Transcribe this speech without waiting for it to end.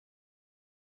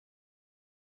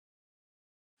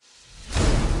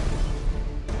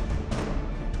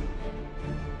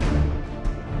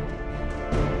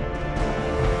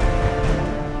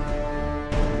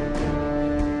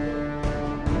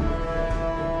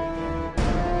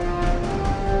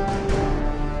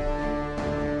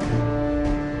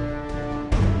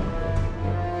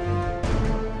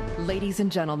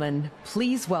Ladies and gentlemen,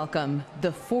 please welcome the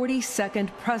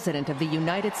 42nd President of the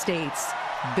United States,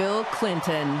 Bill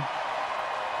Clinton.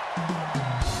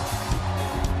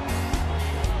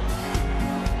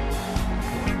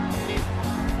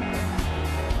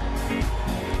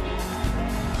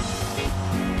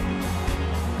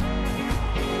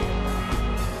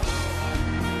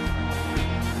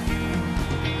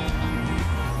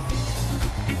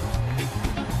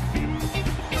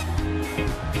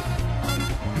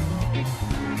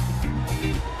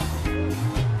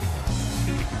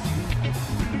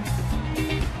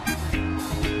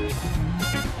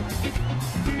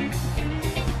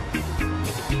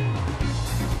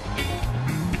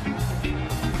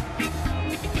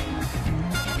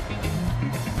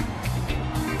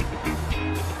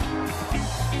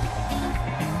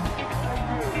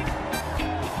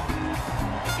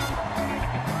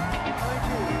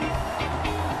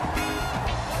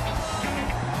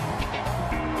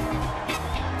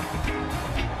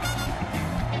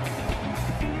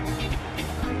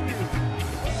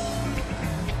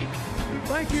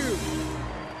 Thank you.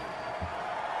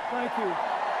 Thank you.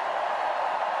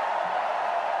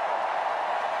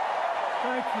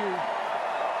 Thank you.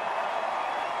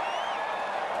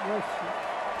 Bless you.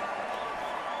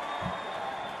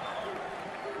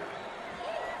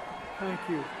 Thank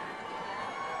you.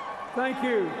 Thank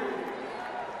you.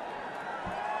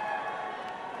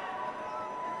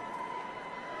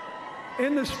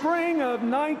 In the spring of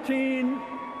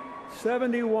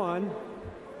 1971,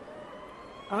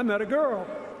 I met a girl.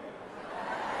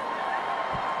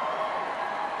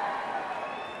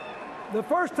 The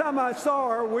first time I saw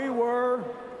her, we were,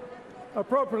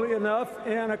 appropriately enough,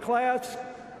 in a class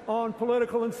on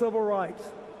political and civil rights.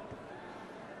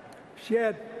 She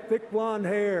had thick blonde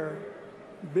hair,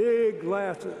 big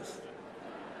glasses,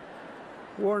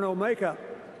 wore no makeup,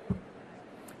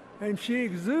 and she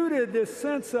exuded this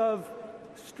sense of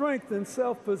strength and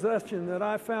self-possession that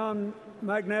I found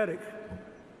magnetic.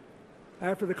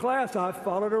 After the class, I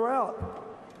followed her out,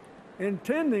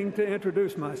 intending to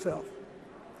introduce myself.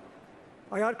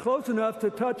 I got close enough to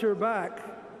touch her back,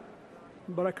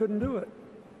 but I couldn't do it.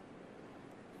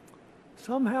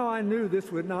 Somehow I knew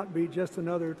this would not be just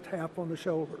another tap on the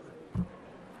shoulder,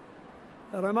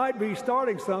 that I might be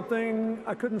starting something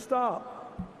I couldn't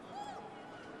stop.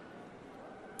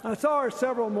 I saw her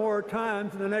several more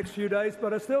times in the next few days,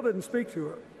 but I still didn't speak to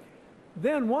her.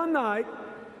 Then one night,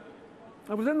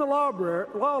 I was in the law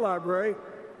library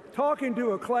talking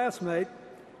to a classmate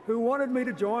who wanted me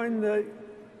to join the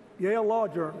Yale Law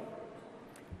Journal.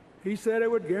 He said it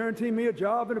would guarantee me a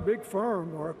job in a big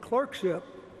firm or a clerkship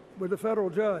with a federal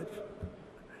judge.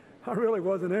 I really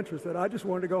wasn't interested. I just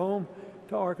wanted to go home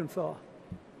to Arkansas.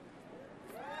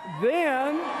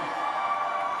 Then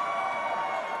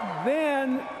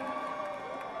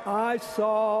I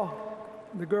saw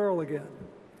the girl again,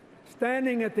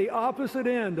 standing at the opposite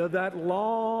end of that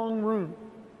long room.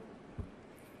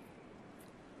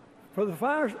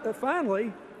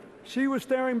 Finally, she was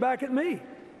staring back at me.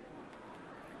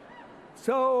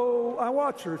 So I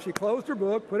watched her. She closed her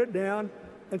book, put it down,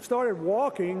 and started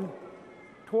walking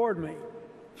toward me.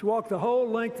 She walked the whole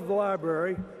length of the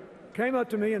library, came up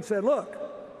to me and said, "Look,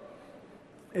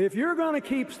 if you're going to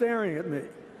keep staring at me,"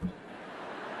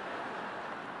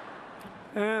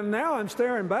 and now I'm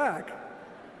staring back,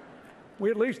 we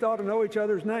at least ought to know each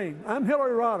other's name. I'm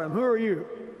Hillary Rodham. Who are you?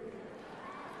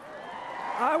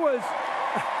 I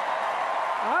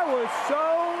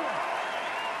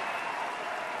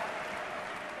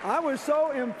was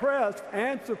so impressed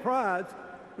and surprised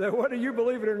that, whether you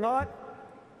believe it or not,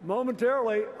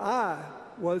 momentarily I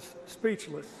was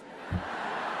speechless.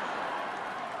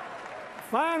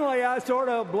 Finally, I sort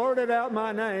of blurted out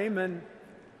my name, and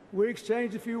we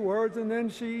exchanged a few words, and then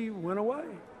she went away.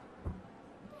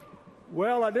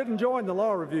 Well, I didn't join the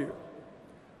law review,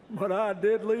 but I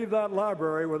did leave that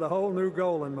library with a whole new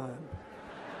goal in mind.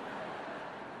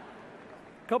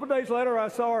 A couple days later, I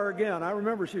saw her again. I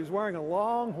remember she was wearing a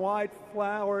long, white,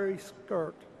 flowery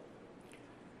skirt.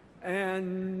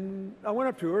 And I went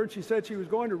up to her, and she said she was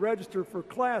going to register for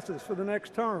classes for the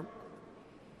next term.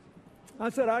 I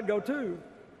said I'd go too.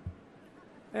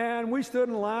 And we stood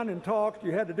in line and talked.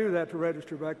 You had to do that to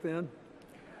register back then.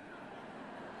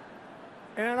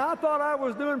 And I thought I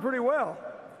was doing pretty well,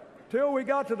 till we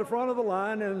got to the front of the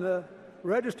line, and the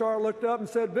registrar looked up and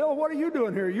said, "Bill, what are you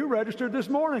doing here? You registered this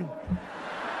morning."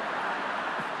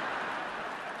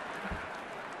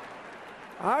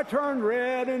 I turned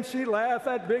red, and she laughed,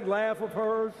 that big laugh of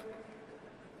hers.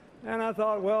 And I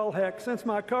thought, well, heck, since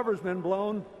my cover's been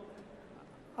blown,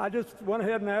 I just went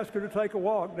ahead and asked her to take a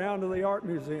walk down to the art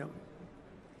museum.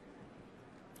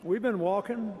 We've been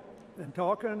walking and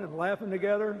talking and laughing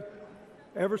together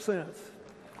ever since.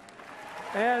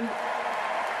 And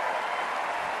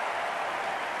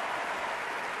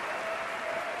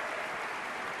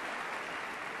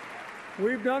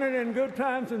we've done it in good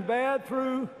times and bad,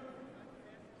 through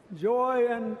joy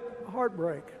and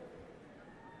heartbreak.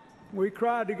 We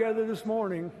cried together this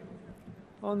morning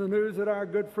on the news that our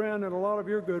good friend and a lot of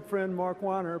your good friend, Mark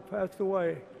Weiner, passed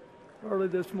away early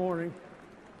this morning.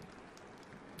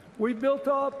 We built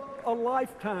up a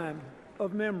lifetime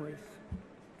of memories.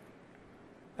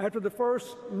 After the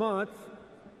first month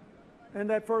and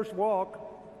that first walk,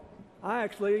 I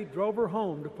actually drove her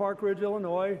home to Park Ridge,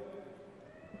 Illinois,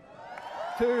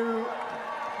 to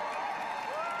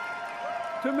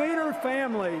meet her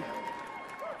family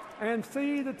and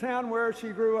see the town where she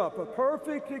grew up. A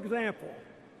perfect example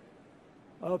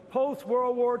of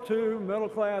post-World War II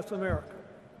middle-class America.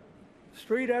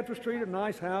 Street after street of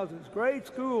nice houses, great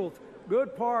schools,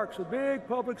 good parks, a big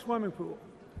public swimming pool,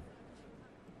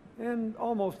 and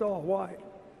almost all white.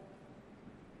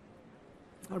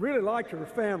 I really liked her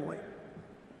family.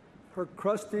 Her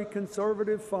crusty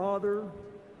conservative father,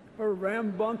 her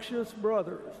rambunctious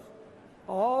brothers,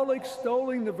 all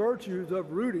extolling the virtues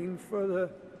of rooting for the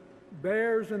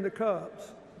Bears and the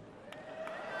Cubs.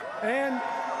 And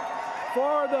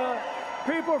for the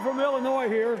people from Illinois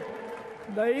here,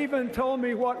 they even told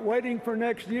me what waiting for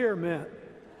next year meant.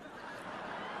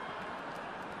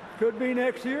 Could be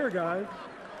next year, guys.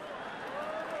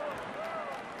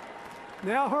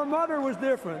 Now, her mother was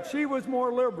different. She was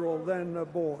more liberal than the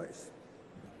boys.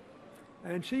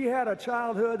 And she had a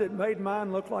childhood that made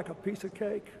mine look like a piece of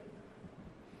cake.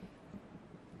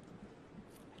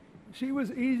 She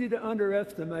was easy to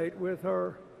underestimate with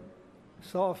her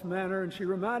soft manner, and she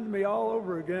reminded me all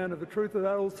over again of the truth of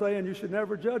that old saying, you should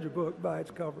never judge a book by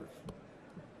its covers.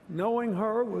 Knowing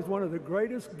her was one of the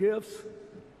greatest gifts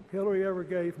Hillary ever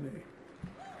gave me.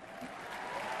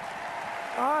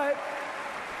 I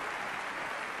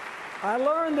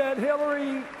learned that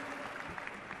Hillary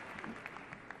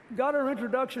got her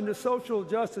introduction to social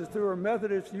justice through her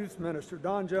Methodist youth minister,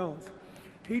 Don Jones.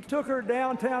 He took her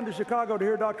downtown to Chicago to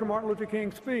hear Dr. Martin Luther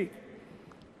King speak,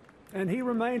 and he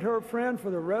remained her friend for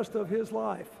the rest of his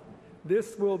life.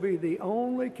 This will be the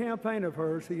only campaign of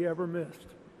hers he ever missed.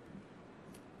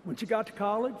 When she got to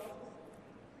college,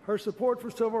 her support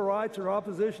for civil rights, her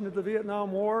opposition to the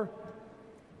Vietnam War,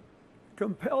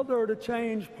 compelled her to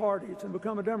change parties and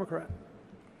become a Democrat.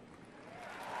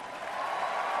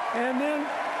 And then,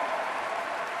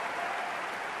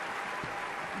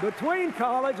 between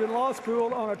college and law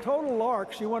school, on a total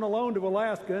lark, she went alone to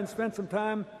Alaska and spent some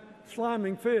time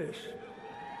sliming fish.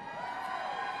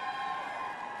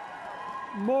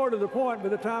 More to the point, by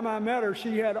the time I met her,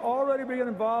 she had already been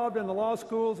involved in the law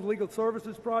school's Legal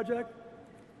Services Project,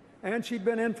 and she'd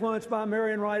been influenced by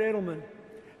Marian Wright Edelman.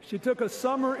 She took a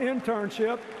summer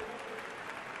internship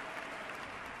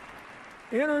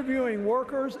interviewing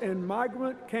workers in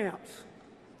migrant camps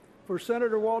for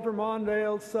Senator Walter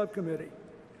Mondale's subcommittee.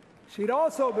 She'd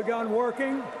also begun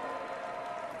working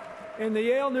in the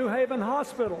Yale New Haven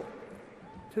Hospital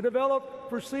to develop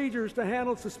procedures to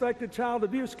handle suspected child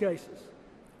abuse cases.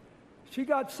 She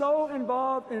got so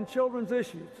involved in children's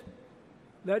issues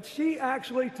that she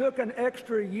actually took an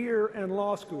extra year in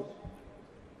law school,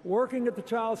 working at the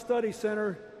Child Study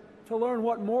Center to learn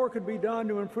what more could be done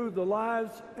to improve the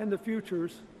lives and the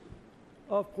futures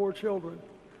of poor children.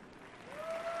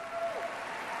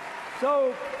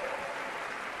 So,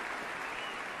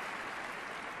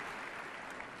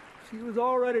 she was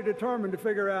already determined to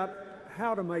figure out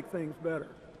how to make things better.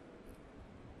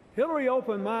 Hillary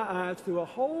opened my eyes to a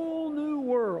whole new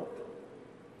world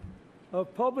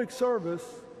of public service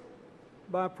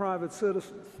by private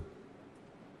citizens.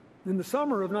 In the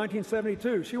summer of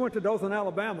 1972, she went to Dothan,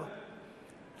 Alabama,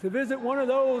 to visit one of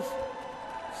those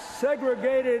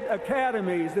segregated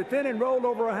academies that then enrolled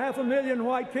over 500,000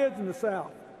 white kids in the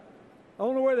South. The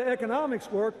only way the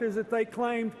economics worked is that they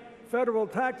claimed federal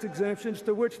tax exemptions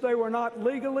to which they were not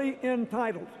legally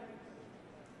entitled.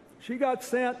 She got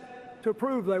sent to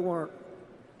prove they weren't.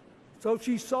 So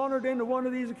she sauntered into one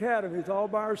of these academies all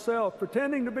by herself,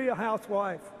 pretending to be a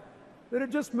housewife that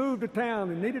had just moved to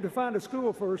town and needed to find a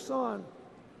school for her son.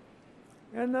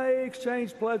 And they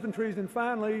exchanged pleasantries, and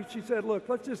finally she said, look,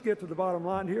 let's just get to the bottom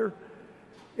line here.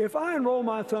 If I enroll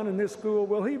my son in this school,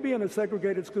 will he be in a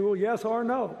segregated school, yes or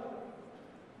no?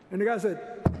 And the guy said,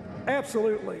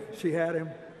 absolutely. She had him.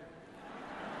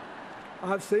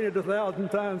 I've seen it 1,000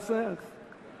 times since.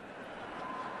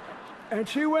 And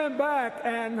she went back,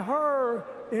 and her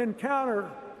encounter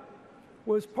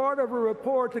was part of a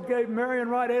report that gave Marion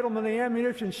Wright Edelman the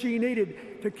ammunition she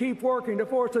needed to keep working to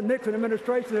force the Nixon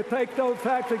administration to take those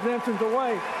tax exemptions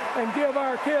away and give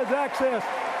our kids access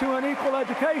to an equal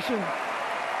education.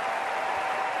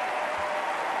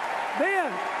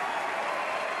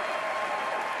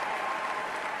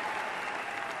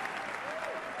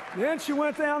 Then she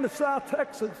went down to South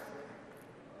Texas,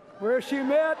 where she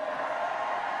met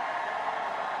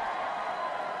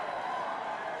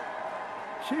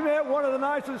one of the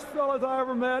nicest fellows I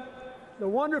ever met, the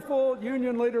wonderful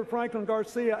union leader Franklin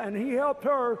Garcia, and he helped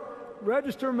her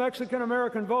register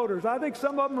Mexican-American voters. I think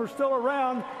some of them are still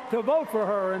around to vote for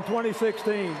her in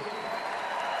 2016.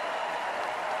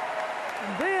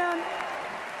 And then,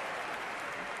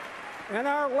 in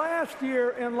our last year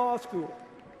in law school,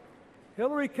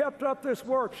 Hillary kept up this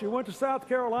work. She went to South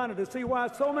Carolina to see why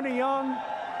so many young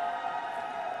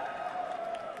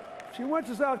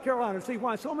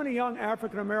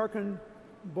African-American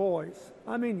boys,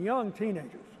 I mean young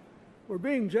teenagers, were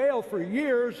being jailed for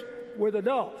years with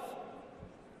adults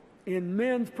in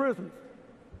men's prisons.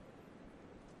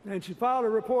 And she filed a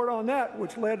report on that,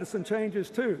 which led to some changes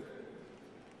too.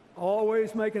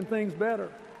 Always making things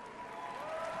better.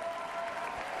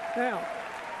 Now,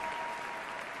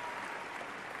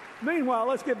 meanwhile,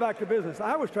 let's get back to business.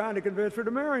 I was trying to convince her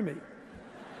to marry me.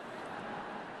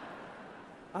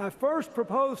 I first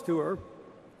proposed to her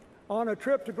on a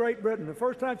trip to Great Britain, the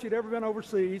first time she'd ever been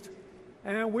overseas,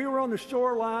 and we were on the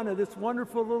shoreline of this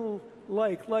wonderful little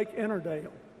lake, Lake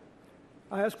Innerdale.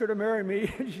 I asked her to marry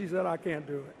me, and she said, I can't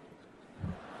do it.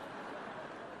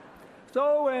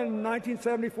 So in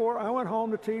 1974, I went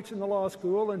home to teach in the law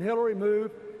school, and Hillary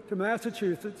moved to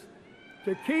Massachusetts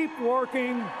to keep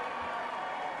working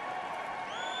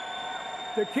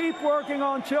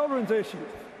on children's issues.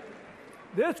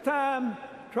 This time,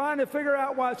 trying to figure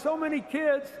out why so many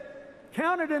kids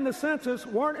counted in the census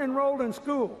weren't enrolled in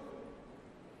school.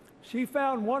 She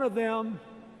found one of them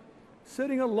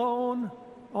sitting alone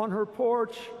on her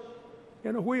porch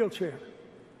in a wheelchair.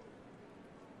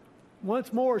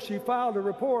 Once more, she filed a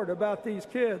report about these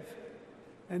kids,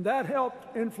 and that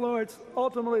helped influence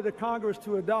ultimately the Congress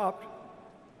to adopt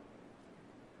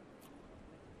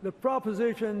the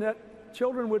proposition that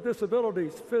children with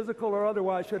disabilities, physical or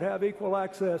otherwise, should have equal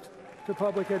access to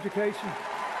public education.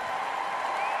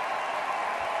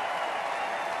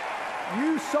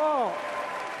 You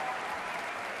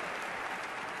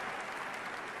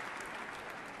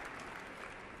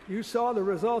saw the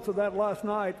results of that last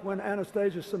night when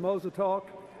Anastasia Somoza talked.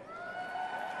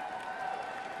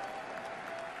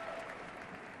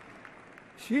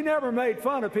 She never made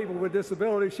fun of people with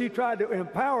disabilities. She tried to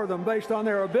empower them based on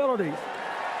their abilities.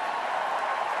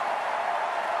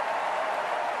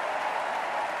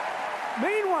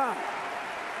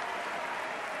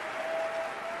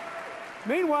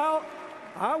 Meanwhile,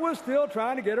 I was still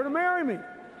trying to get her to marry me.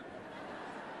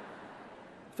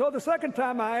 So the second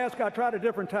time I asked, I tried a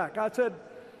different tack. I said,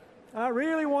 I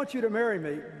really want you to marry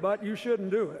me, but you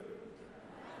shouldn't do it.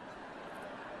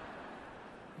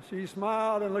 She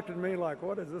smiled and looked at me like,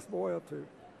 what is this boy up to?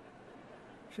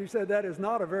 She said, that is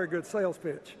not a very good sales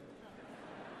pitch.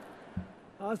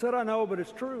 I said, I know, but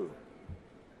it's true.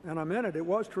 And I meant it. It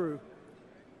was true.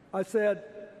 I said,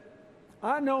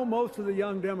 I know most of the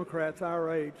young Democrats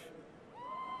our age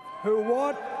who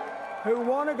want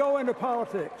to go into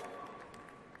politics.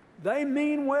 They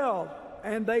mean well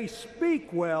and they speak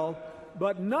well,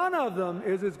 but none of them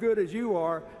is as good as you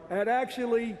are at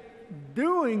actually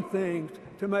doing things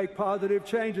to make positive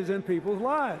changes in people's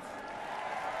lives.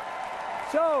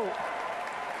 So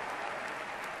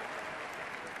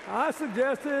I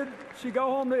suggested she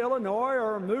go home to Illinois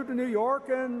or move to New York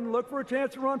and look for a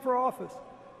chance to run for office.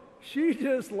 She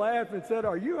just laughed and said,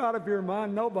 are you out of your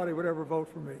mind? Nobody would ever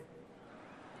vote for me.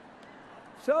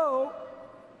 So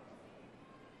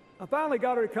I finally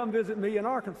got her to come visit me in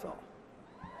Arkansas.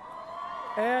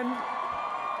 And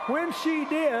when she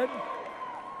did,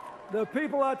 the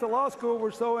people at the law school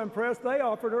were so impressed, they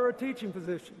offered her a teaching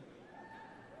position.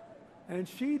 And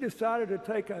she decided to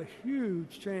take a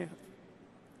huge chance.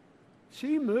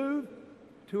 She moved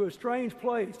to a strange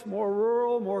place, more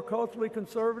rural, more culturally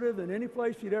conservative than any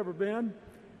place she'd ever been,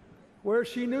 where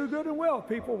she knew good and well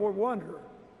people would wonder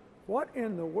what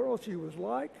in the world she was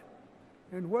like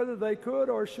and whether they could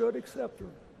or should accept her.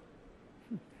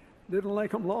 Didn't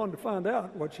take them long to find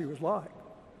out what she was like.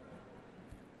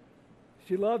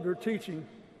 She loved her teaching,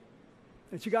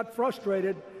 and she got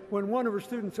frustrated when one of her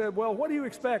students said, well, what do you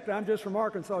expect? I'm just from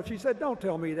Arkansas. She said, don't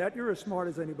tell me that. You're as smart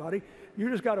as anybody. You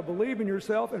just got to believe in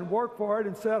yourself and work for it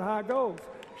and set high goals.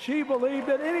 She believed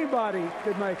that anybody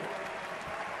could make it.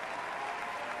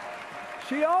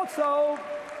 She also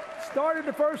started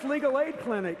the first legal aid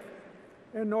clinic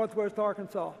in Northwest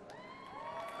Arkansas,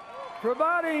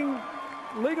 providing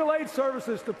legal aid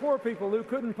services to poor people who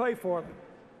couldn't pay for them.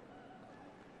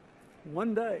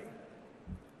 One day,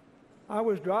 I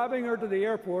was driving her to the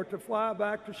airport to fly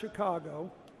back to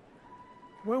Chicago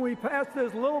when we passed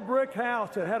this little brick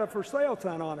house that had a for sale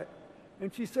sign on it.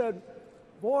 And she said,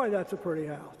 "Boy, that's a pretty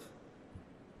house."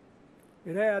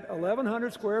 It had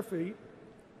 1,100 square feet,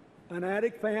 an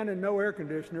attic fan and no air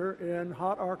conditioner in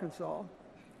hot Arkansas,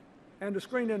 and a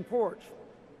screened-in porch.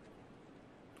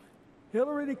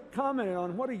 Hillary commented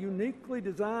on what a uniquely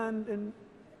designed and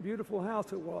beautiful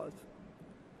house it was.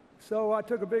 So I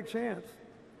took a big chance.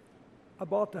 I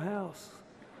bought the house.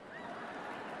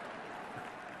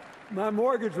 My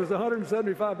mortgage was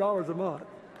 $175 a month.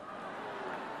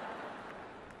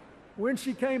 When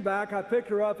she came back, I picked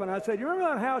her up and I said, "You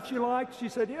remember that house you liked?" She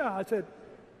said, "Yeah." I said,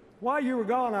 "While you were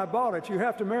gone, I bought it. You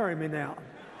have to marry me now."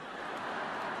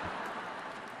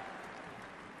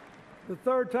 The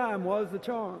third time was the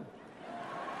charm.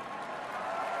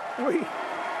 We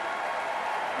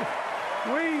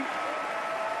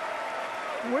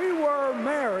were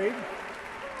married.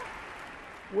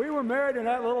 We were married in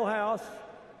that little house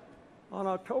on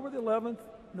October the 11th,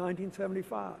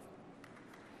 1975.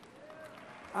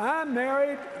 I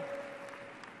married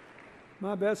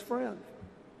my best friend.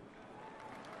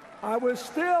 I was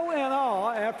still in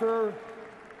awe after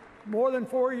more than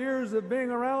 4 years of being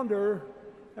around her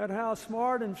at how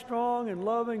smart and strong and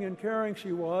loving and caring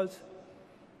she was.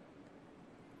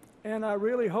 And I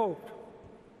really hoped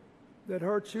that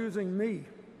her choosing me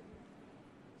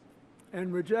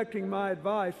and rejecting my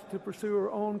advice to pursue her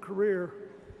own career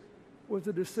was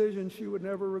a decision she would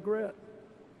never regret.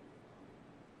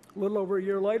 A little over a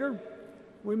year later,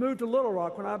 we moved to Little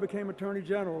Rock when I became Attorney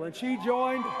General, and she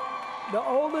joined the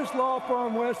oldest law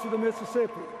firm west of the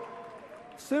Mississippi.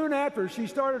 Soon after, she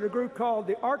started a group called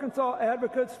the Arkansas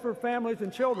Advocates for Families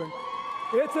and Children.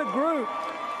 It's a group,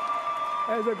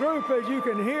 as you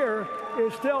can hear,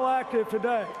 is still active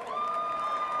today.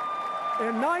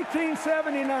 In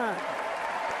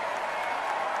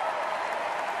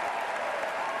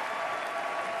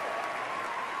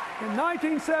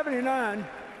 1979,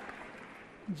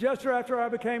 just after I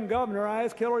became governor, I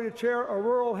asked Hillary to chair a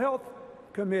rural health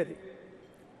committee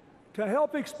to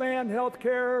help expand health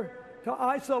care to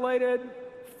isolated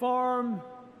farm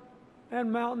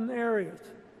and mountain areas.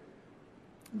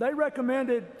 They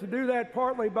recommended to do that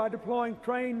partly by deploying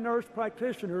trained nurse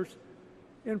practitioners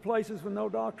in places with no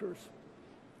doctors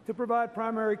to provide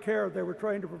primary care they were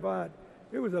trained to provide.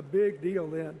 It was a big deal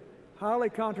then, highly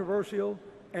controversial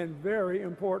and very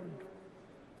important.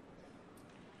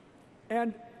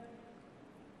 And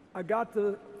I got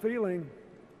the feeling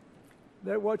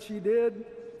that what she did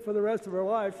for the rest of her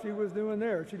life, she was doing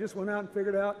there. She just went out and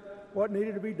figured out what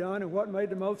needed to be done and what made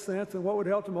the most sense and what would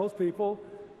help the most people.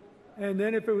 And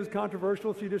then if it was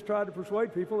controversial, she just tried to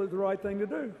persuade people it was the right thing to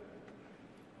do.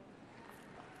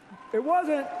 It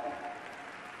wasn't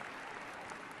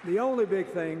the only big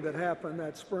thing that happened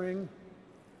that spring.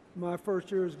 My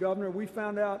first year as governor, we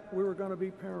found out we were going to be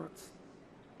parents.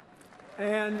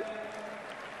 And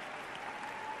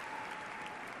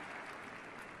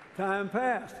time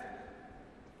passed.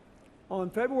 On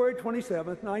February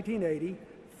 27th, 1980,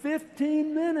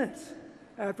 15 minutes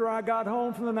after I got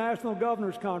home from the National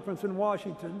Governors Conference in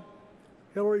Washington,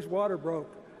 Hillary's water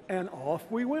broke, and off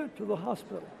we went to the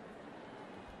hospital.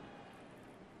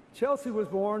 Chelsea was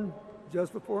born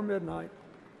just before midnight.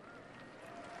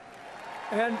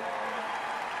 And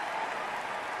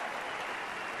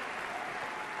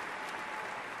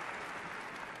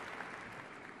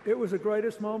it was the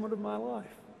greatest moment of my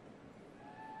life.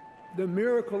 The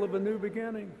miracle of a new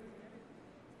beginning.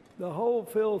 The whole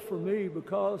filled for me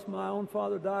because my own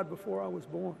father died before I was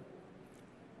born.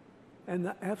 And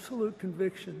the absolute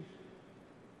conviction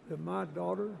that my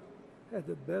daughter had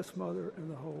the best mother in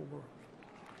the whole world.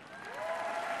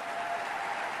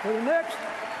 For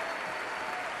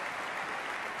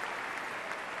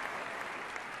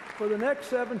the next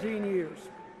 17 years,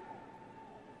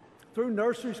 through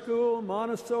nursery school,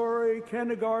 Montessori,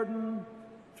 kindergarten,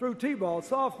 through t-ball,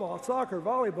 softball, soccer,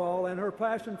 volleyball, and her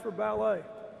passion for ballet,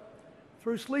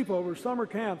 through sleepovers, summer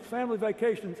camps, family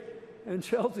vacations, and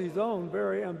Chelsea's own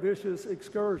very ambitious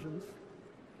excursions,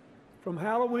 from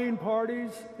Halloween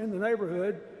parties in the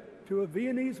neighborhood to a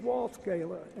Viennese waltz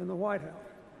gala in the White House.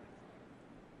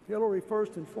 Hillary,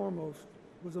 first and foremost,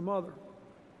 was a mother.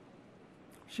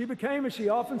 She became, as she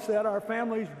often said, our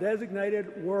family's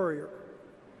designated worrier,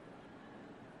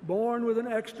 born with an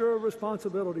extra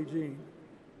responsibility gene.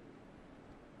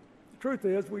 Truth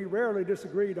is, we rarely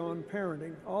disagreed on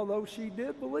parenting, although she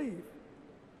did believe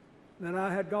that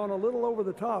I had gone a little over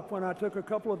the top when I took a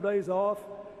couple of days off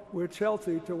with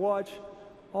Chelsea to watch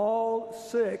all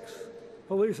 6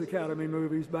 Police Academy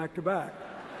movies back to back.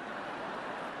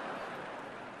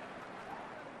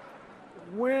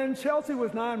 When Chelsea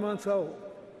was 9 months old,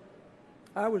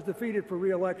 I was defeated for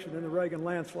re-election in the Reagan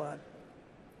landslide.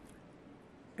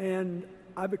 And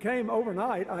I became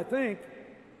overnight, I think,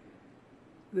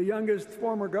 the youngest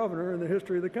former governor in the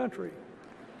history of the country.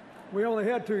 We only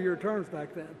had 2-year terms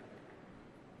back then.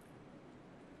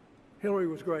 Hillary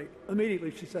was great.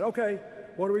 Immediately she said, okay,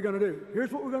 what are we going to do?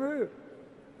 Here's what we're going to do.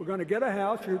 We're going to get a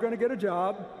house, you're going to get a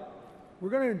job, we're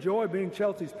going to enjoy being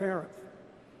Chelsea's parents.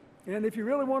 And if you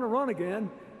really want to run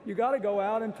again, you got to go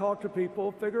out and talk to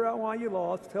people, figure out why you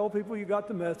lost, tell people you got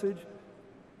the message,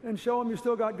 and show them you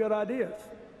still got good ideas.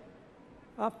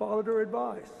 I followed her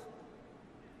advice.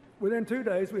 Within 2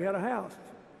 days, we had a house.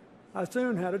 I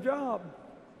soon had a job.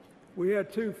 We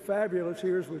had 2 fabulous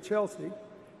years with Chelsea,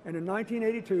 and in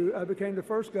 1982, I became the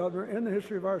first governor in the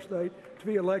history of our state to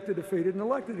be elected, defeated, and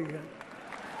elected again.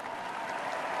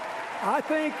 I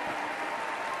think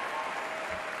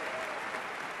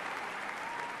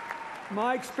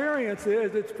my experience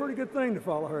is it's a pretty good thing to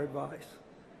follow her advice.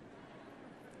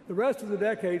 The rest of the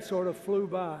decade sort of flew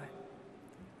by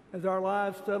as our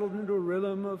lives settled into a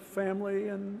rhythm of family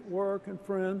and work and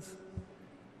friends.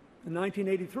 In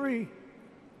 1983,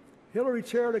 Hillary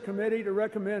chaired a committee to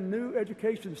recommend new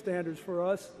education standards for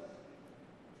us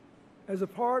as a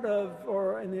part of,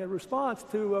 or in the response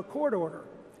to a court order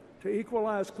to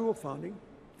equalize school funding,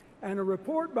 and a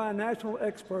report by a national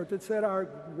expert that said our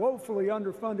woefully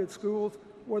underfunded schools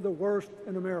were the worst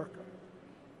in America.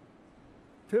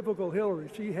 Typical Hillary,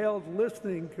 she held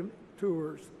listening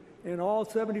tours in all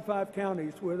 75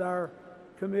 counties with our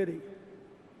committee.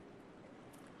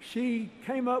 She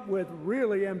came up with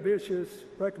really ambitious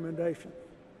recommendations.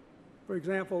 For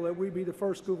example, that we be the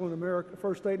first school in America,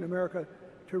 first state in America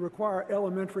to require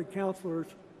elementary counselors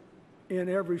in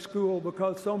every school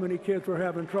because so many kids were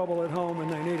having trouble at home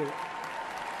and they needed it.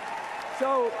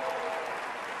 So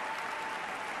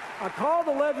I called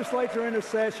the legislature into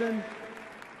session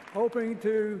hoping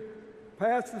to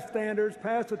pass the standards,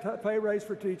 pass the pay raise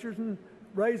for teachers, and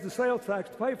raise the sales tax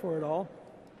to pay for it all.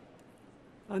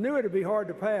 I knew it would be hard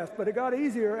to pass, but it got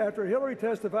easier after Hillary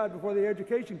testified before the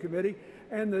Education Committee,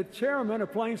 and the chairman, a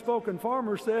plain-spoken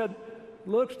farmer, said,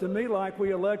 "Looks to me like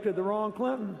we elected the wrong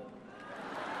Clinton."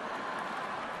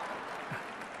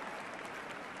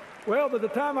 Well, by the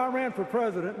time I ran for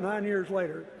president 9 years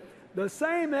later, the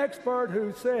same expert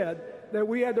who said that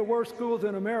we had the worst schools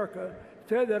in America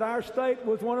said that our state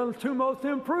was one of the 2 most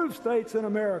improved states in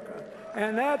America.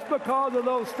 And that's because of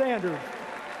those standards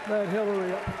that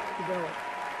Hillary developed.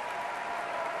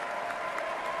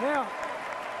 Now,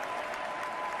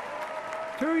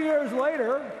 2 years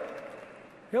later,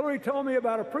 Hillary told me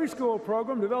about a preschool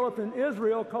program developed in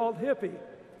Israel called HIPPY,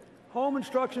 Home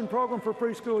Instruction Program for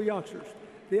Preschool Youngsters.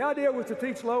 The idea was to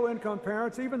teach low-income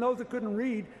parents, even those that couldn't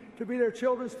read, to be their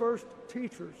children's first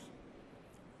teachers.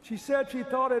 She said she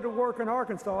thought it would work in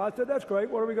Arkansas. I said, that's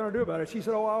great. What are we going to do about it? She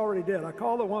said, oh, I already did. I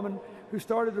called the woman who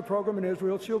started the program in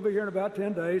Israel. She'll be here in about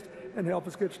 10 days and help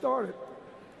us get started.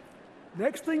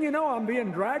 Next thing you know, I'm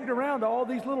being dragged around to all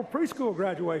these little preschool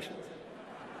graduations.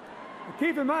 But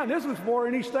keep in mind, this was before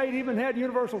any state even had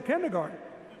universal kindergarten.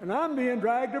 And I'm being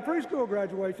dragged to preschool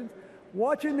graduations,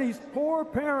 watching these poor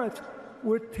parents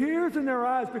with tears in their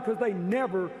eyes because they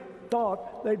never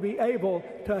thought they'd be able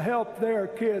to help their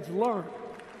kids learn.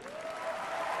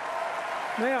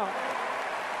 Now,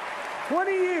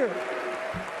 20 years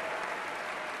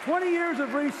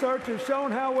of research has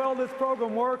shown how well this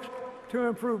program works to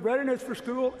improve readiness for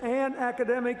school and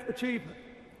academic achievement.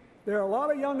 There are a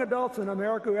lot of young adults in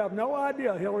America who have no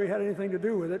idea Hillary had anything to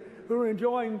do with it, who are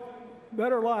enjoying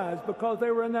better lives because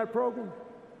they were in that program.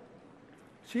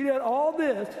 She did all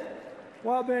this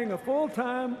while being a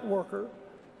full-time worker,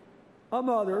 a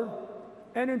mother,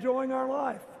 and enjoying our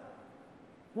life.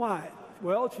 Why?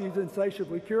 Well, she's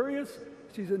insatiably curious,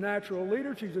 she's a natural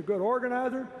leader, she's a good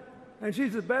organizer, and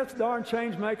she's the best darn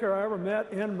change maker I ever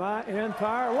met in my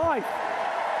entire life.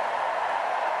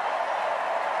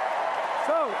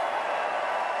 So,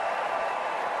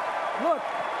 look,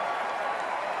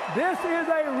 this is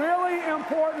a really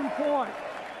important point.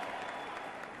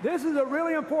 This is a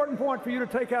really important point for you to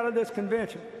take out of this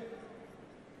convention.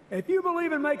 If you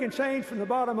believe in making change from the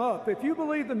bottom up, if you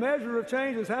believe the measure of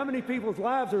change is how many people's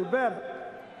lives are better,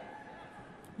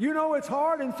 you know it's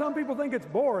hard and some people think it's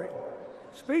boring.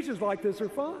 Speeches like this are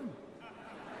fun.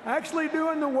 Actually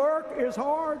doing the work is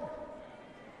hard.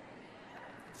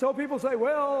 So people say,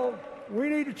 well, we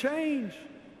need to change.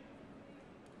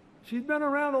 She's been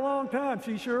around a long time.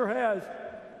 She sure has.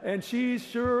 And she's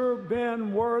sure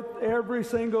been worth every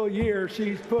single year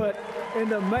she's put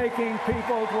into making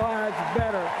people's lives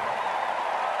better.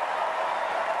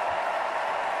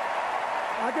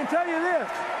 I can tell you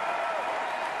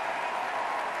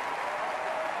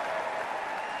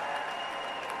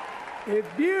this.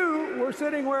 If you were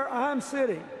sitting where I'm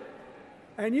sitting,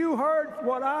 and you heard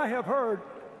what I have heard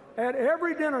at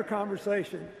every dinner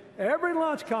conversation, every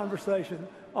lunch conversation,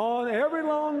 on every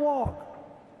long walk,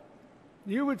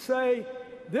 you would say,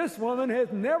 this woman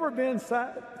has never been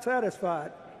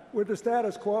satisfied with the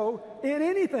status quo in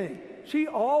anything. She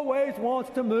always wants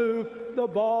to move the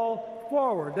ball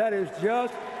forward. That is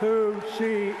just who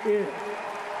she is.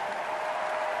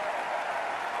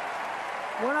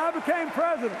 When I became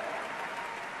president,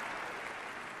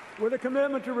 with a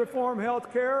commitment to reform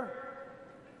health care,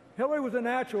 Hillary was a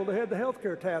natural to head the health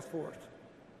care task force.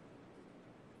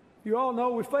 You all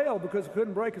know we failed because we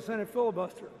couldn't break a Senate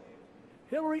filibuster.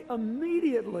 Hillary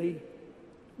immediately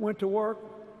went to work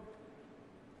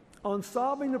on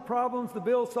solving the problems the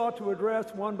bill sought to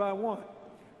address one by one.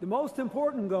 The most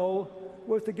important goal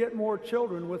was to get more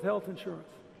children with health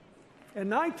insurance. In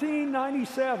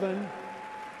 1997,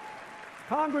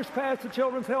 Congress passed the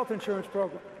Children's Health Insurance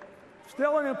Program,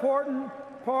 still an important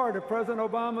part of President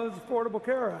Obama's Affordable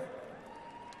Care Act.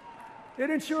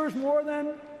 It insures more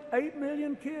than 8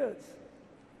 million kids.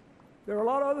 There are a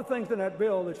lot of other things in that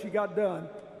bill that she got done,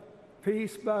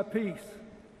 piece by piece,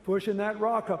 pushing that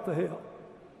rock up the hill.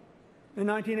 In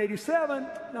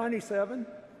 1997,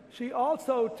 she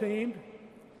also teamed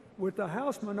with the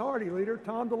House Minority Leader,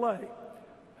 Tom DeLay,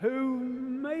 who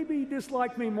maybe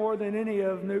disliked me more than any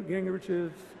of Newt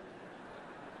Gingrich's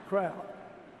crowd.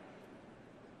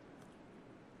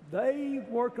 They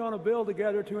worked on a bill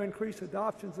together to increase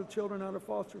adoptions of children out of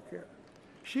foster care.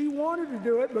 She wanted to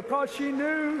do it because she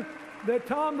knew that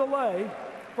Tom DeLay,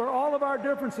 for all of our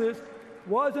differences,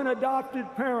 was an adopted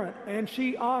parent, and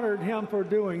she honored him for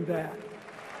doing that.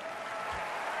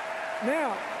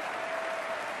 Now,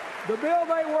 the bill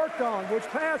they worked on, which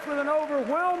passed with an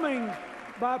overwhelming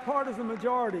bipartisan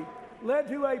majority, led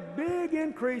to a big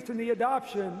increase in the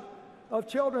adoption of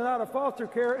children out of foster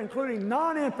care, including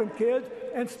non-infant kids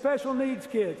and special needs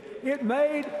kids. It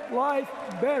made life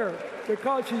better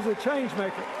because she's a change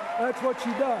maker. That's what she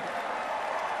does.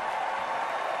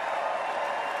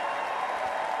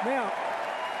 Now,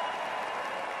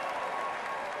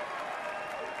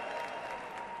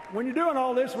 when you're doing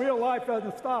all this, real life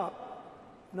doesn't stop.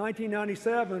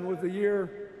 1997 was the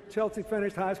year Chelsea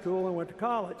finished high school and went to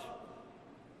college.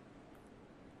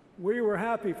 We were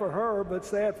happy for her, but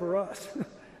sad for us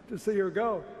to see her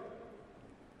go.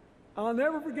 I'll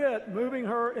never forget moving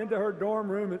her into her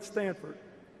dorm room at Stanford.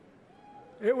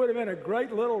 It would have been a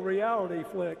great little reality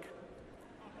flick.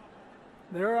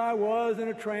 There I was in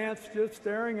a trance, just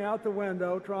staring out the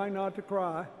window, trying not to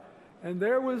cry. And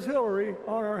there was Hillary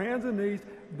on her hands and knees,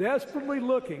 desperately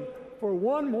looking for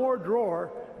one more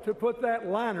drawer to put that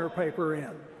liner paper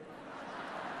in.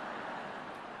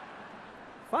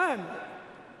 Finally,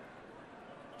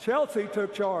 Chelsea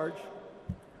took charge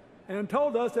and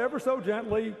told us ever so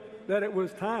gently that it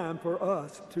was time for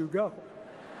us to go.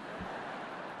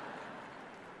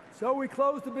 So we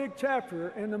closed a big chapter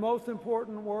in the most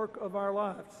important work of our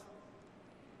lives.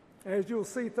 As you'll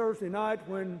see Thursday night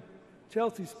when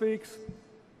Chelsea speaks,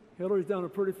 Hillary's done a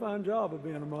pretty fine job of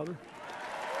being a mother.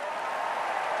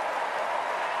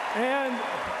 And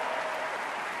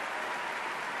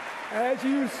as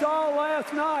you saw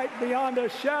last night, beyond a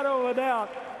shadow of a doubt,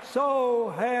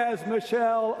 so has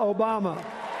Michelle Obama.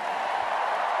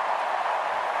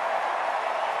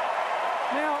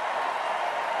 Now,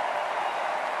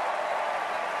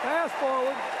 fast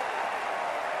forward.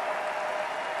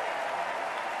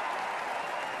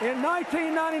 In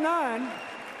 1999,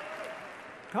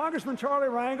 Congressman Charlie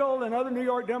Rangel and other New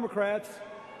York Democrats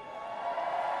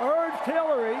urged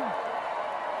Hillary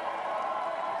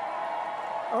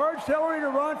to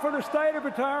run for the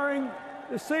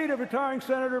seat of retiring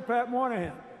Senator Pat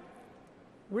Moynihan.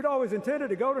 We'd always intended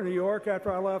to go to New York after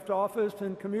I left office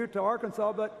and commute to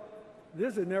Arkansas, but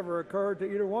this had never occurred to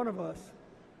either one of us.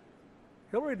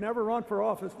 Hillary had never run for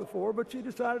office before, but she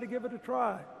decided to give it a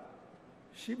try.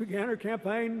 She began her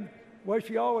campaign the way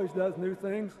she always does new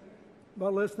things, by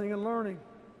listening and learning.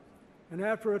 And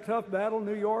after a tough battle,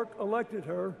 New York elected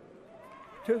her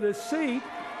to the seat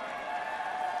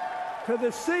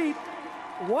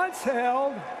once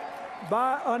held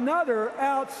by another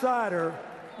outsider,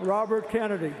 Robert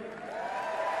Kennedy.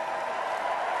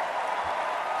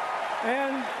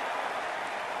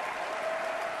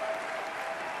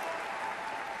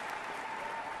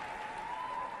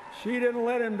 She didn't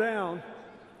let him down.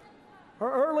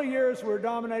 Her early years were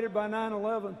dominated by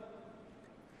 9/11,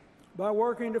 by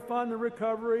working to fund the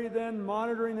recovery, then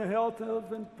monitoring the health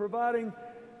of and providing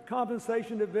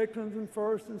compensation to victims and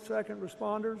first and second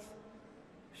responders.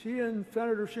 She and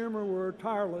Senator Schumer were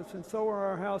tireless, and so were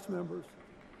our House members.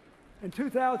 In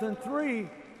 2003,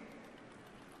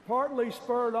 partly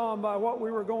spurred on by what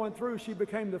we were going through, she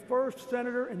became the first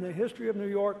senator in the history of New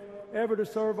York ever to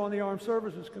serve on the Armed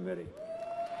Services Committee.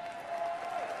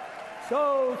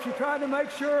 So she tried to make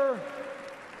sure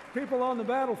people on the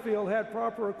battlefield had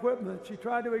proper equipment. She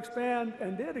tried to expand,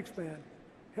 and did expand,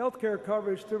 health care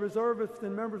coverage to reservists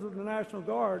and members of the National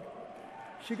Guard.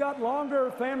 She got longer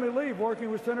family leave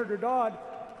working with Senator Dodd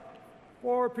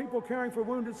for people caring for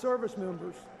wounded service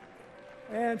members.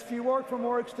 And she worked for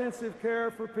more extensive care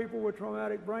for people with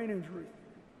traumatic brain injury.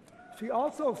 She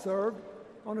also served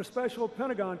on a special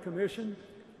Pentagon commission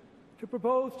to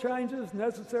propose changes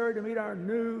necessary to meet our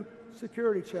new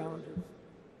security challenges.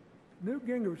 Newt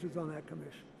Gingrich is on that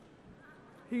commission.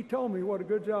 He told me what a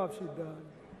good job she'd done.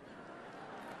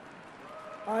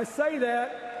 I say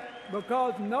that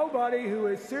because nobody who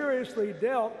has seriously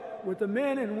dealt with the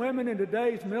men and women in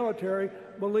today's military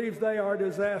believes they are a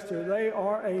disaster. They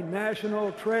are a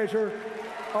national treasure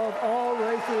of all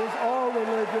races, all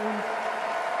religions,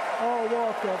 all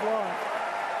walks of life.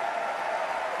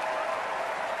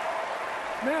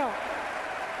 Now,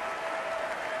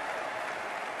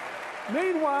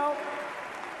 meanwhile,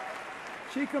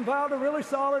 she compiled a really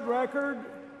solid record,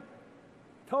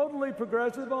 totally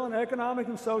progressive on economic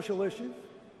and social issues.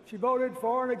 She voted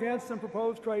for and against some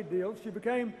proposed trade deals. She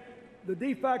became the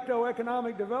de facto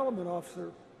economic development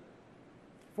officer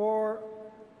for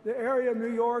the area of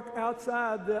New York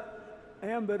outside the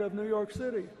ambit of New York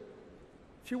City.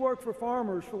 She worked for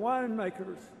farmers, for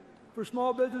winemakers, for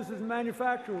small businesses and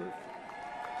manufacturers,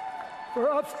 for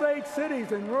upstate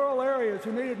cities and rural areas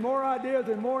who needed more ideas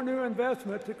and more new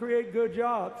investment to create good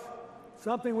jobs,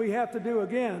 something we have to do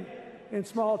again in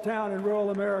small town and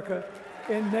rural America,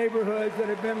 in neighborhoods that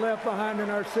have been left behind in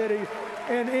our cities,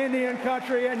 in Indian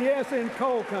country, and yes, in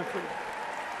coal country.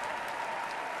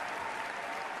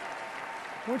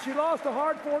 When she lost a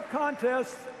hard-fought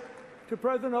contest to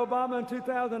President Obama in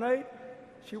 2008,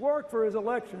 she worked for his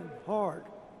election hard,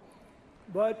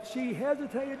 but she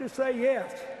hesitated to say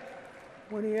yes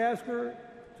when he asked her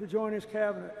to join his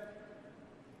cabinet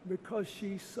because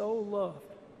she so loved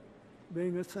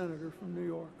being a senator from New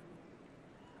York.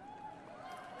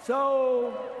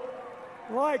 So,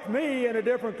 like me in a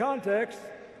different context,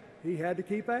 he had to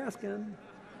keep asking.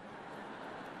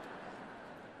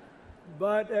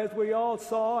 But as we all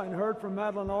saw and heard from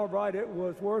Madeleine Albright, it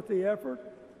was worth the effort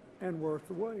and worth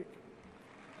the wait.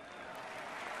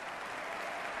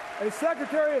 As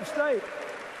Secretary of State,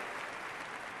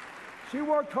 she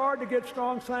worked hard to get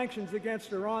strong sanctions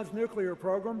against Iran's nuclear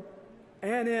program,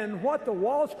 and in what the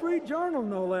Wall Street Journal,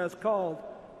 no less, called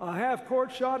a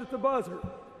half-court shot at the buzzer,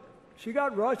 she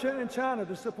got Russia and China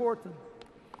to support them.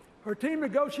 Her team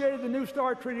negotiated the New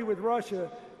START treaty with Russia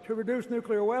to reduce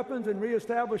nuclear weapons and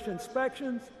reestablish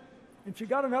inspections, and she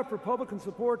got enough Republican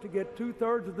support to get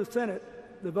 2/3 of the Senate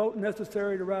the vote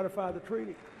necessary to ratify the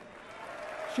treaty.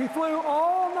 She flew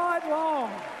all night long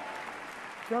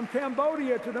from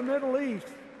Cambodia to the Middle East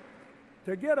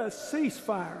to get a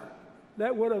ceasefire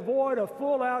that would avoid a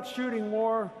full-out shooting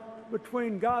war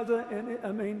between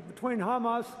between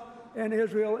Hamas and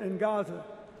Israel in Gaza,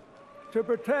 to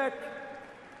protect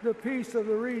the peace of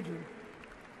the region.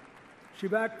 She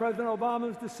backed President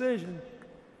Obama's decision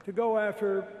to go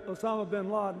after Osama bin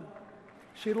Laden.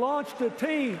 She launched a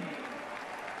team.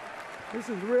 This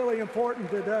is really important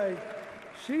today.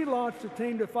 She launched a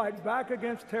team to fight back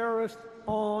against terrorists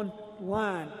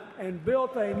online and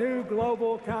built a new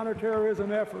global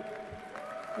counterterrorism effort.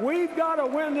 We've got to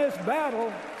win this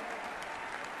battle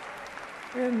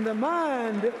in the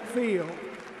mind field.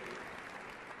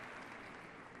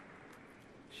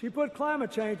 She put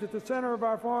climate change at the center of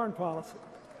our foreign policy.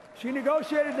 She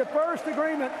negotiated the first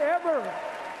agreement ever,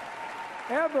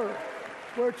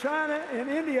 where China and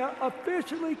India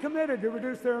officially committed to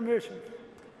reduce their emissions.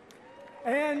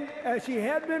 And as she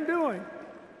had been doing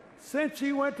since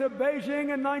she went to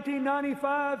Beijing in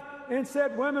 1995 and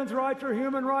said women's rights are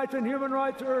human rights and human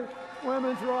rights are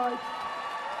women's rights,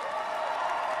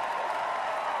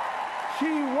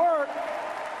 she worked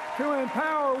to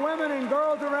empower women and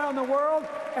girls around the world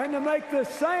and to make the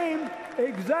same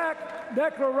exact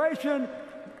declaration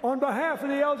on behalf of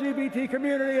the LGBT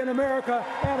community in America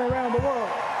and around the world.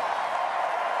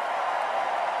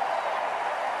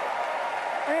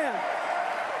 And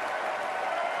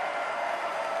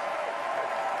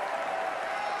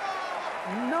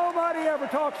no Nobody ever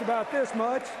talks about this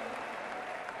much.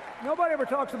 Nobody ever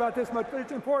talks about this much, but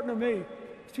it's important to me.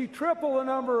 She tripled the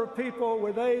number of people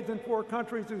with AIDS in poor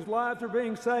countries whose lives are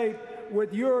being saved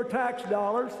with your tax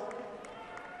dollars,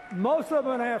 most of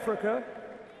them in Africa,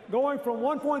 going from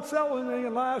 1.7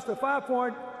 million lives to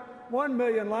 5.1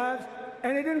 million lives,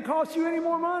 and it didn't cost you any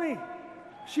more money.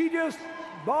 She just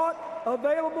bought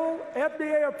available,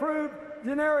 FDA-approved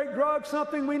generic drugs,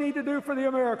 something we need to do for the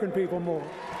American people more.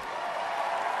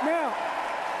 Now,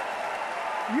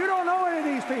 you don't know any of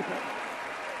these people.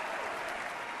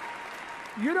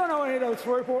 You don't know any of those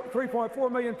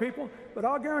 3.4 million people, but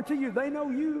I'll guarantee you they know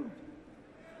you.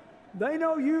 They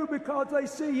know you because they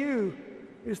see you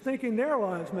as thinking their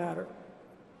lives matter.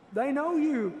 They know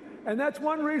you. And that's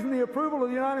one reason the approval of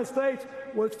the United States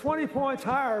was 20 points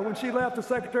higher when she left the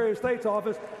Secretary of State's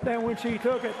office than when she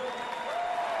took it.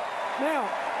 Now,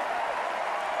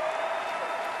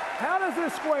 how does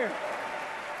this square?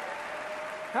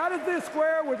 How does this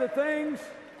square with the things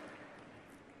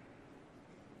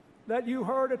that you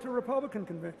heard at the Republican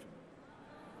convention?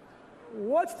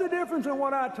 What's the difference in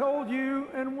what I told you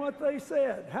and what they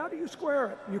said? How do you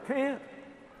square it? You can't.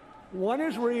 One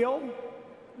is real,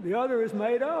 the other is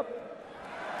made up.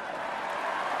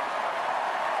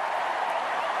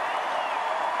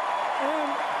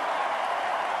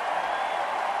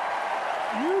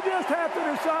 And you just have to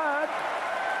decide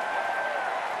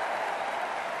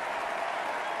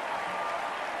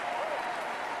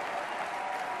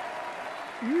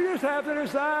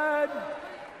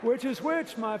which is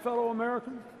which, my fellow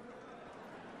Americans.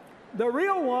 The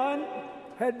real one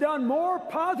had done more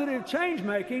positive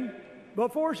change-making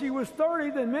before she was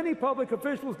 30 than many public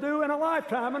officials do in a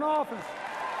lifetime in office.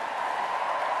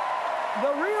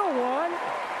 The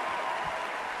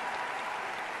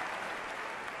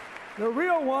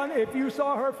real one, if you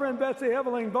saw her friend Betsy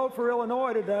Eveling vote for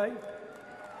Illinois today,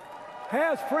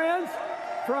 has friends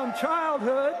from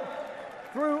childhood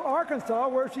through Arkansas,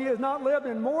 where she has not lived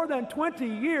in more than 20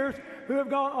 years, who have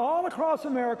gone all across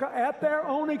America at their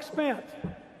own expense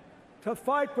to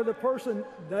fight for the person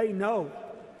they know.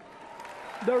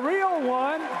 The real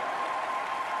one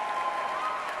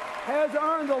has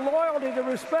earned the loyalty, the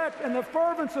respect, and the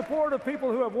fervent support of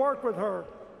people who have worked with her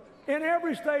in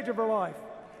every stage of her life,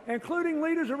 including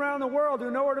leaders around the world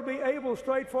who know her to be able,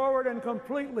 straightforward, and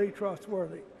completely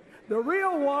trustworthy. The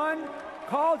real one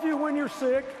calls you when you're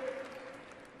sick,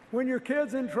 when your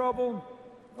kid's in trouble,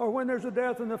 or when there's a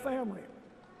death in the family.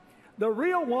 The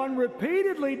real one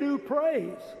repeatedly drew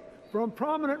praise from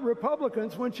prominent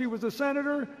Republicans when she was a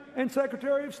senator and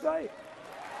Secretary of State.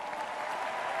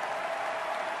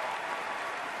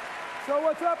 So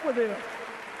what's up with this?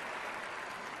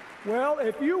 Well,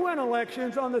 if you win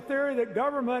elections on the theory that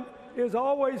government is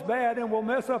always bad and will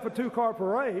mess up a two-car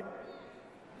parade,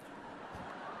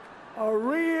 a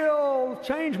real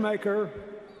change maker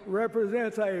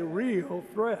represents a real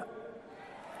threat.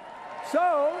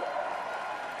 So,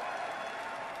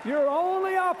 your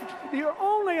only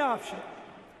option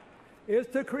is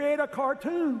to create a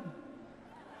cartoon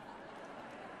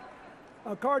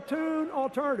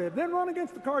alternative. Then run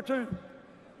against the cartoon.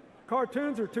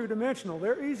 Cartoons are two-dimensional.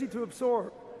 They're easy to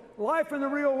absorb. Life in the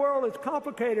real world is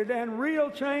complicated, and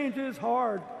real change is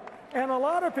hard. And a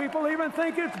lot of people even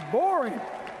think it's boring.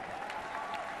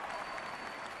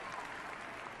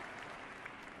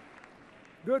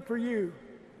 Good for you,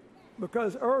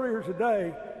 because earlier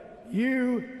today,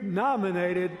 you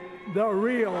nominated the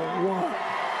real one.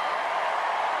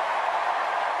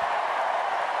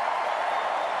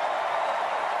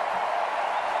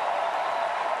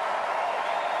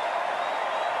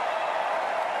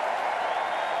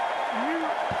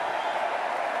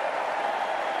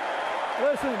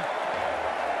 Listen.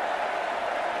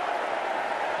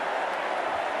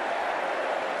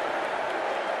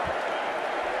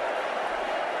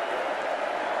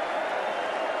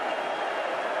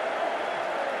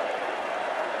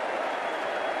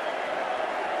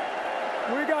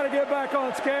 We got to get back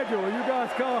on schedule. You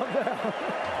guys calm down.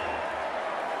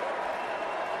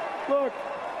 Look,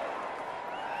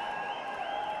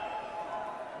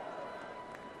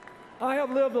 I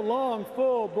have lived a long,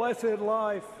 full, blessed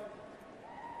life.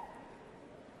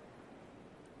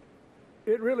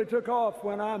 It really took off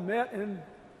when I met and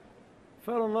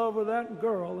fell in love with that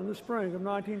girl in the spring of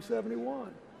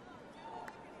 1971.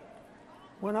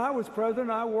 When I was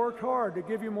president, I worked hard to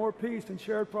give you more peace and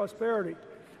shared prosperity,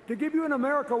 to give you an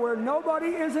America where nobody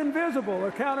is invisible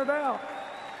or counted out.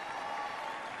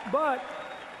 But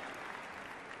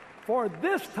for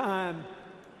this time,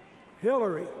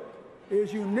 Hillary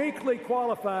is uniquely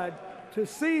qualified to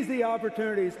seize the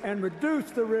opportunities and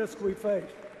reduce the risk we face.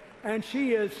 And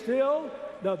she is still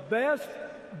the best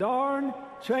darn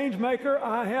change maker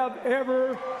I have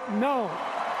ever known.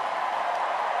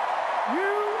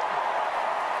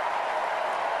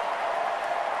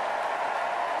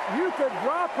 You could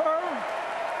drop her.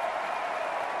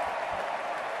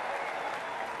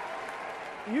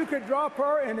 You could drop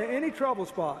her into any trouble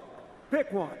spot.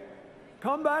 Pick one.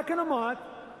 Come back in a month,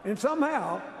 and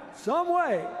somehow, some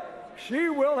way, she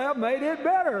will have made it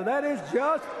better. That is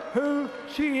just who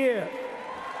she is.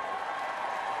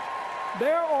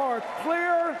 There are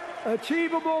clear,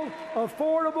 achievable,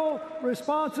 affordable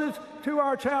responses to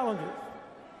our challenges.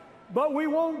 But we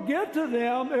won't get to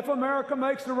them if America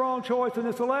makes the wrong choice in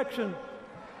this election.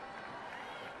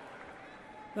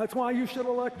 That's why you should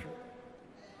elect her.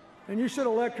 And you should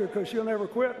elect her because she'll never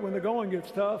quit when the going gets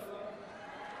tough.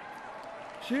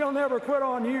 She'll never quit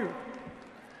on you.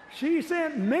 She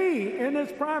sent me in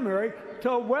this primary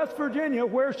to West Virginia,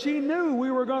 where she knew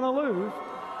we were going to lose,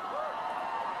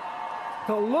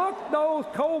 to look those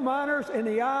coal miners in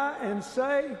the eye and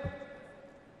say,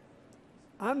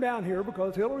 I'm down here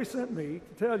because Hillary sent me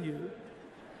to tell you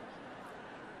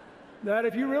that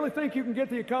if you really think you can get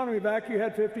the economy back you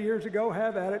had 50 years ago,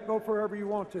 have at it, go wherever you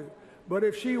want to. But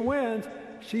if she wins,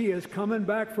 she is coming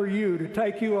back for you to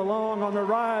take you along on the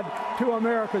ride to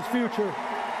America's future.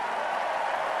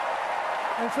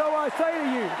 And so I say to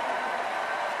you,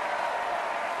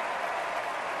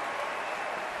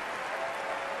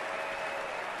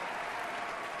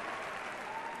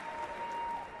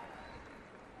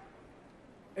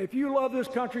 if you love this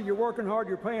country, you're working hard,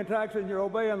 you're paying taxes, and you're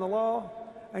obeying the law,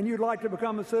 and you'd like to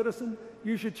become a citizen,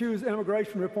 you should choose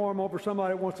immigration reform over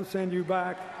somebody that wants to send you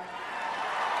back.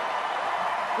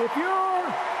 If you're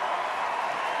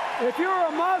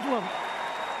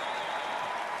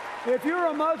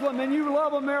a Muslim and you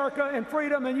love America and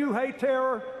freedom and you hate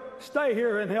terror, stay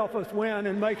here and help us win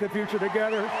and make the future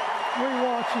together. We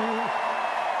want you.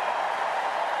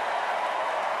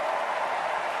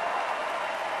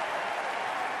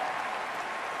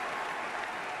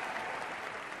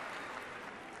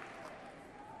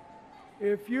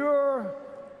 If you're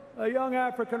a young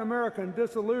African American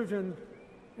disillusioned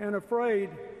and afraid,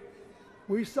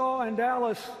 we saw in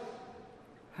Dallas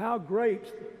how great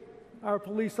our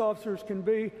police officers can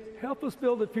be. Help us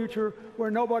build a future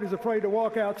where nobody's afraid to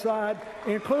walk outside,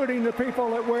 including the people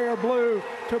that wear blue,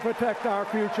 to protect our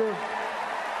future.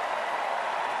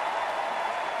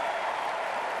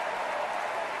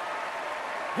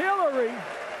 Hillary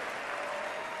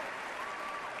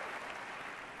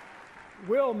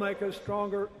will make us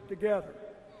stronger together.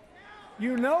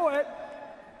 You know it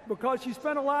because she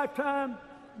spent a lifetime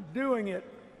doing it.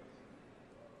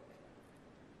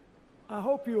 I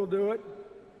hope you'll do it.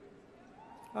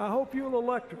 I hope you'll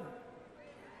elect her.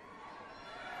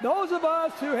 Those of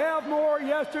us who have more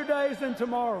yesterdays than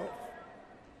tomorrows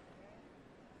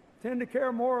tend to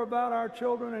care more about our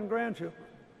children and grandchildren.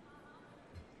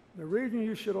 The reason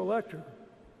you should elect her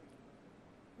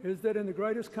is that in the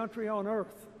greatest country on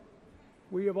earth,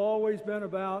 we have always been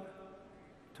about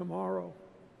tomorrow.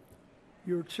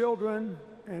 Your children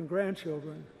and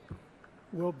grandchildren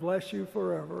will bless you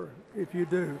forever if you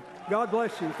do. God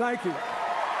bless you. Thank you.